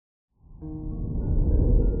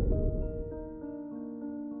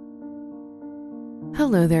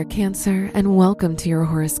Hello there, Cancer, and welcome to your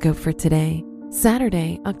horoscope for today,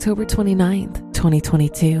 Saturday, October 29th,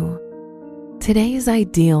 2022. Today is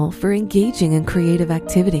ideal for engaging in creative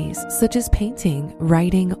activities such as painting,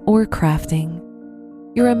 writing, or crafting.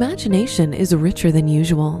 Your imagination is richer than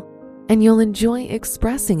usual, and you'll enjoy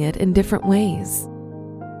expressing it in different ways.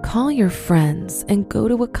 Call your friends and go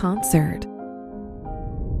to a concert.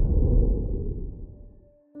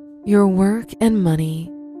 Your work and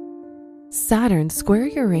money. Saturn square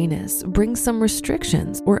Uranus brings some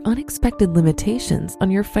restrictions or unexpected limitations on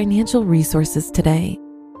your financial resources today.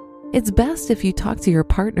 It's best if you talk to your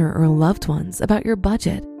partner or loved ones about your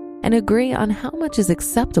budget and agree on how much is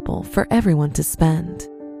acceptable for everyone to spend.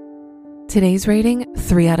 Today's rating,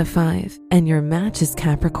 3 out of 5, and your match is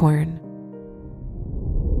Capricorn.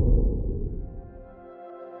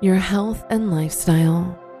 Your health and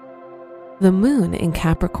lifestyle. The moon in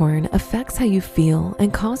Capricorn affects how you feel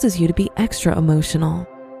and causes you to be extra emotional.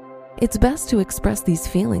 It's best to express these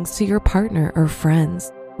feelings to your partner or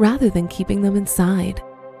friends rather than keeping them inside.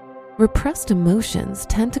 Repressed emotions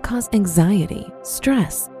tend to cause anxiety,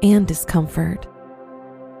 stress, and discomfort.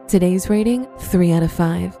 Today's rating, 3 out of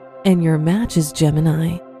 5, and your match is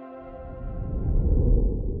Gemini.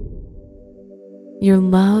 Your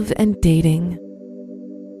love and dating.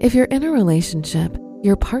 If you're in a relationship,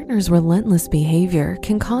 your partner's relentless behavior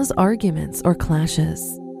can cause arguments or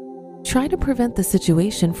clashes. Try to prevent the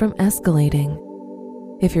situation from escalating.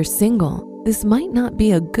 If you're single, this might not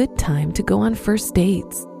be a good time to go on first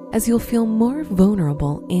dates, as you'll feel more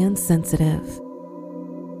vulnerable and sensitive.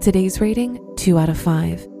 Today's rating, 2 out of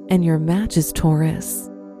 5, and your match is Taurus.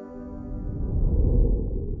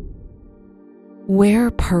 Wear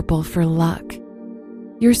purple for luck.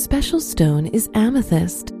 Your special stone is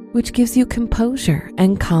amethyst, which gives you composure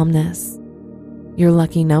and calmness. Your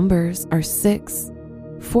lucky numbers are 6,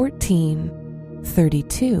 14,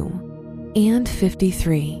 32, and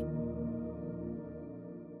 53.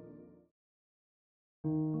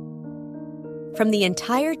 From the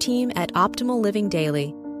entire team at Optimal Living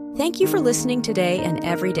Daily, thank you for listening today and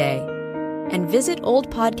every day. And visit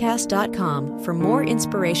oldpodcast.com for more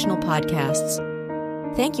inspirational podcasts.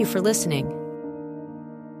 Thank you for listening.